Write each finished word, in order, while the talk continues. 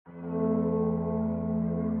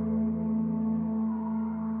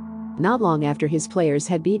not long after his players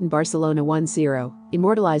had beaten Barcelona 1-0,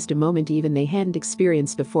 immortalized a moment even they hadn't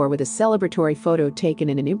experienced before with a celebratory photo taken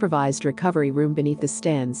in an improvised recovery room beneath the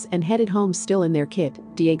stands, and headed home still in their kit.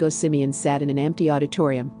 Diego Simeone sat in an empty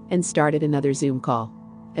auditorium and started another Zoom call.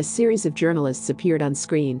 A series of journalists appeared on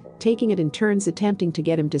screen, taking it in turns attempting to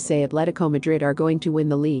get him to say Atletico Madrid are going to win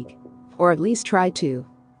the league. Or at least try to.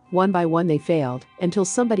 One by one they failed, until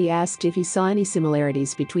somebody asked if he saw any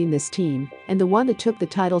similarities between this team and the one that took the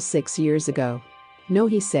title 6 years ago. No,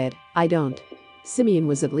 he said, I don't. Simeone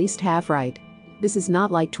was at least half right. This is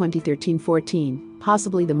not like 2013-14,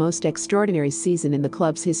 possibly the most extraordinary season in the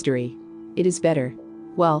club's history. It is better.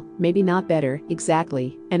 Well, maybe not better,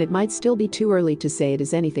 exactly, and it might still be too early to say it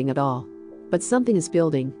is anything at all. But something is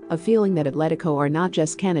building, a feeling that Atletico are not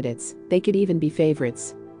just candidates, they could even be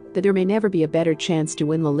favorites. That there may never be a better chance to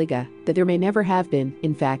win La Liga, that there may never have been,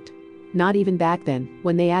 in fact. Not even back then,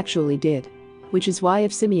 when they actually did. Which is why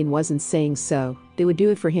if Simeone wasn't saying so, they would do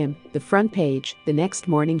it for him, the front page, the next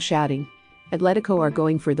morning shouting. Atletico are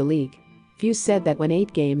going for the league. Few said that when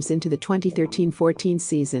 8 games into the 2013-14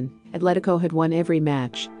 season, Atletico had won every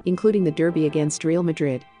match, including the derby against Real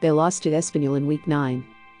Madrid. They lost to Espanyol in week 9.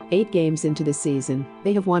 8 games into the season,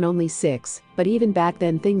 they have won only 6, but even back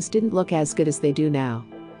then things didn't look as good as they do now.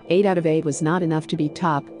 8 out of 8 was not enough to be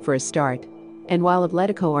top, for a start. And while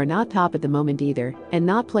Atletico are not top at the moment either, and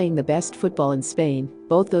not playing the best football in Spain,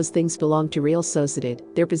 both those things belong to Real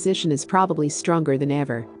Sociedad. Their position is probably stronger than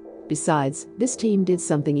ever. Besides, this team did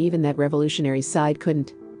something even that revolutionary side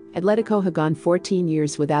couldn't. Atletico had gone 14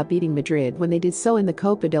 years without beating Madrid when they did so in the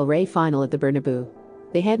Copa del Rey final at the Bernabeu.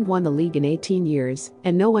 They hadn't won the league in 18 years,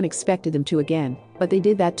 and no one expected them to again, but they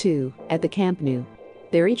did that too, at the Camp Nou.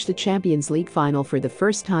 They reached the Champions League final for the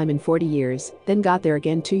first time in 40 years, then got there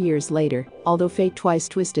again 2 years later, although fate twice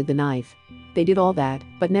twisted the knife. They did all that,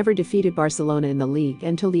 but never defeated Barcelona in the league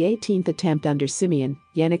until the 18th attempt under Simeone.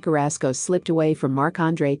 Yannick Carrasco slipped away from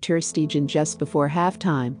Marc-Andre ter Stegen just before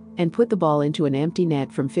halftime and put the ball into an empty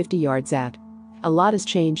net from 50 yards out. A lot has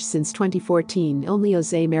changed since 2014. Only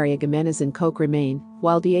Jose Maria Gimenez and Koke remain,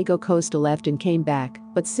 while Diego Costa left and came back,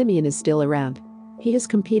 but Simeone is still around. He has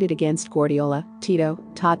competed against Guardiola, Tito,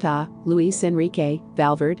 Tata, Luis Enrique,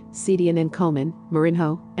 Valverde, Zidane and Koeman,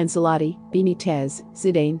 Mourinho, Ancelotti, Benitez,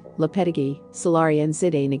 Zidane, Lopetegui, Solari and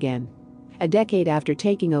Zidane again. A decade after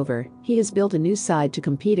taking over, he has built a new side to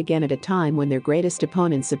compete again at a time when their greatest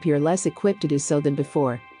opponents appear less equipped to do so than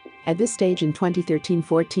before. At this stage in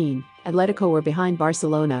 2013-14, Atletico were behind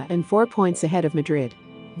Barcelona and 4 points ahead of Madrid.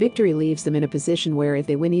 Victory leaves them in a position where if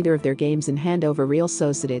they win either of their games and hand over Real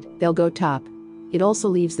Sociedad, they'll go top. It also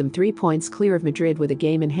leaves them 3 points clear of Madrid with a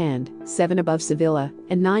game in hand, 7 above Sevilla,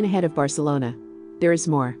 and 9 ahead of Barcelona. There is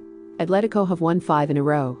more. Atletico have won 5 in a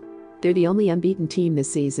row. They're the only unbeaten team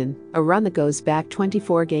this season, a run that goes back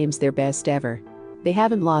 24 games, their best ever. They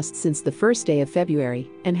haven't lost since the first day of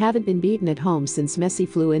February, and haven't been beaten at home since Messi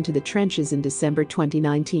flew into the trenches in December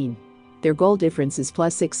 2019. Their goal difference is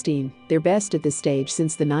 +16, their best at this stage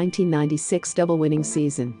since the 1996 double-winning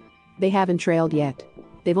season. They haven't trailed yet.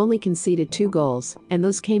 They've only conceded 2 goals, and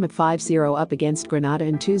those came at 5-0 up against Granada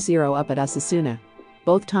and 2-0 up at Osasuna.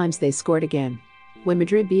 Both times they scored again. When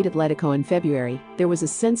Madrid beat Atletico in February, there was a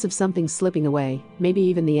sense of something slipping away, maybe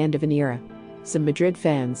even the end of an era. Some Madrid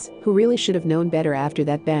fans, who really should have known better after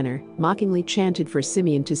that banner, mockingly chanted for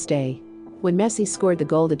Simeone to stay. When Messi scored the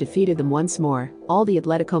goal that defeated them once more, all the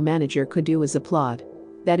Atletico manager could do was applaud.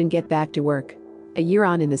 That and get back to work. A year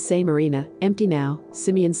on in the same arena, empty now,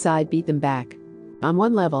 Simeone's side beat them back. On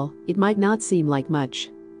one level, it might not seem like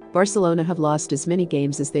much. Barcelona have lost as many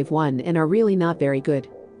games as they've won and are really not very good.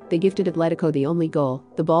 They gifted Atletico the only goal,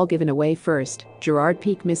 the ball given away first, Gerard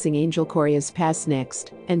Piqué missing Angel Correa's pass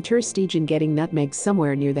next, and ter Stegen getting nutmegged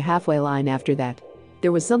somewhere near the halfway line after that.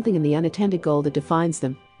 There was something in the unattended goal that defines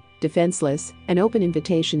them. Defenseless, an open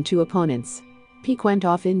invitation to opponents. Piqué went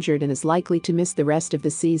off injured and is likely to miss the rest of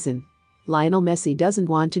the season. Lionel Messi doesn't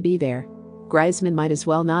want to be there. Griezmann might as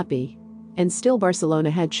well not be. And still Barcelona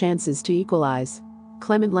had chances to equalize.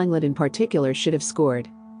 Clement Lenglet in particular should have scored.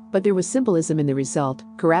 But there was symbolism in the result.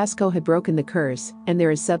 Carrasco had broken the curse, and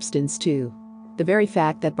there is substance too. The very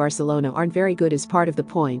fact that Barcelona aren't very good is part of the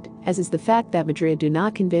point, as is the fact that Madrid do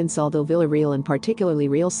not convince, although Villarreal and particularly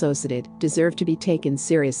Real Sociedad deserve to be taken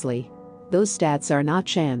seriously. Those stats are not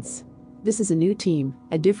chance. This is a new team,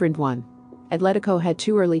 a different one. Atletico had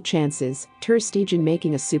 2 early chances, ter Stegen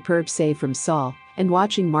making a superb save from Saul, and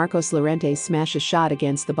watching Marcos Llorente smash a shot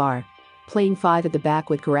against the bar. Playing 5 at the back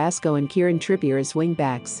with Carrasco and Kieran Trippier as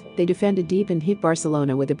wing-backs, they defended deep and hit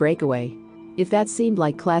Barcelona with a breakaway. If that seemed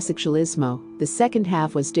like classic Chalismo, the second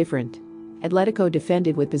half was different. Atletico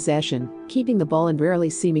defended with possession, keeping the ball and rarely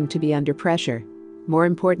seeming to be under pressure. More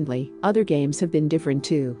importantly, other games have been different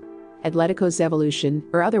too. Atletico's evolution,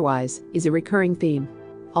 or otherwise, is a recurring theme.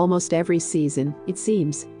 Almost every season, it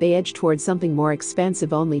seems, they edge towards something more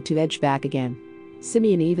expansive only to edge back again.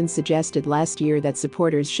 Simeone even suggested last year that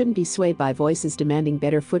supporters shouldn't be swayed by voices demanding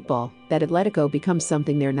better football, that Atletico becomes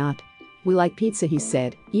something they're not. "We like pizza," he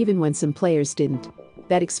said, even when some players didn't.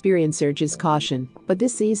 That experience urges caution, but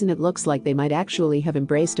this season it looks like they might actually have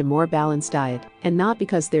embraced a more balanced diet, and not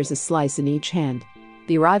because there's a slice in each hand.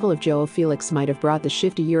 The arrival of João Felix might have brought the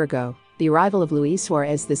shift a year ago. The arrival of Luis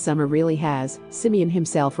Suarez this summer really has, Simeone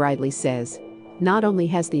himself rightly says. Not only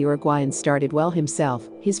has the Uruguayan started well himself,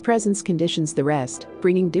 his presence conditions the rest,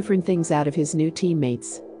 bringing different things out of his new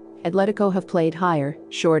teammates. Atletico have played higher,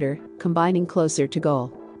 shorter, combining closer to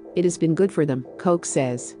goal. It has been good for them, Koch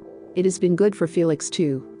says. It has been good for Felix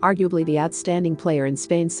too, arguably the outstanding player in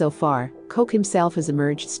Spain so far. Koch himself has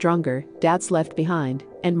emerged stronger, doubts left behind,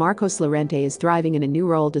 and Marcos Llorente is thriving in a new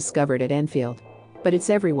role discovered at Anfield. But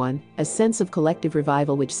it's everyone, a sense of collective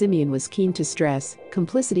revival which Simeone was keen to stress,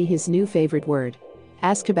 complicity his new favorite word.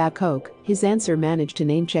 Asked about Koch, his answer managed to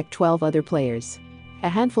name-check 12 other players. A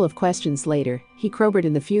handful of questions later, he crowbared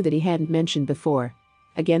in the few that he hadn't mentioned before.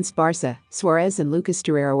 Against Barca, Suarez and Lucas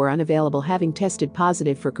Torreira were unavailable, having tested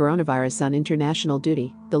positive for coronavirus on international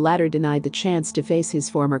duty. The latter denied the chance to face his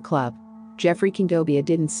former club. Jeffrey Kingdobia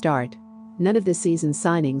didn't start. None of this season's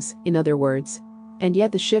signings, in other words. And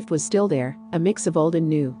yet the shift was still there, a mix of old and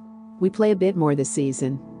new. "We play a bit more this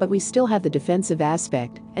season, but we still have the defensive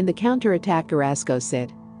aspect and the counter-attack," Carrasco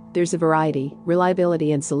said. "There's a variety,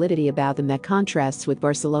 reliability and solidity about them that contrasts with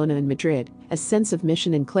Barcelona and Madrid, a sense of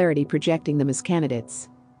mission and clarity projecting them as candidates."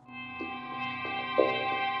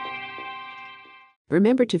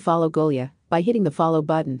 Remember to follow Golia by hitting the follow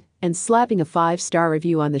button and slapping a 5-star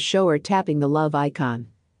review on the show or tapping the love icon.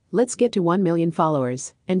 Let's get to 1 million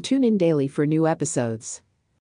followers and tune in daily for new episodes.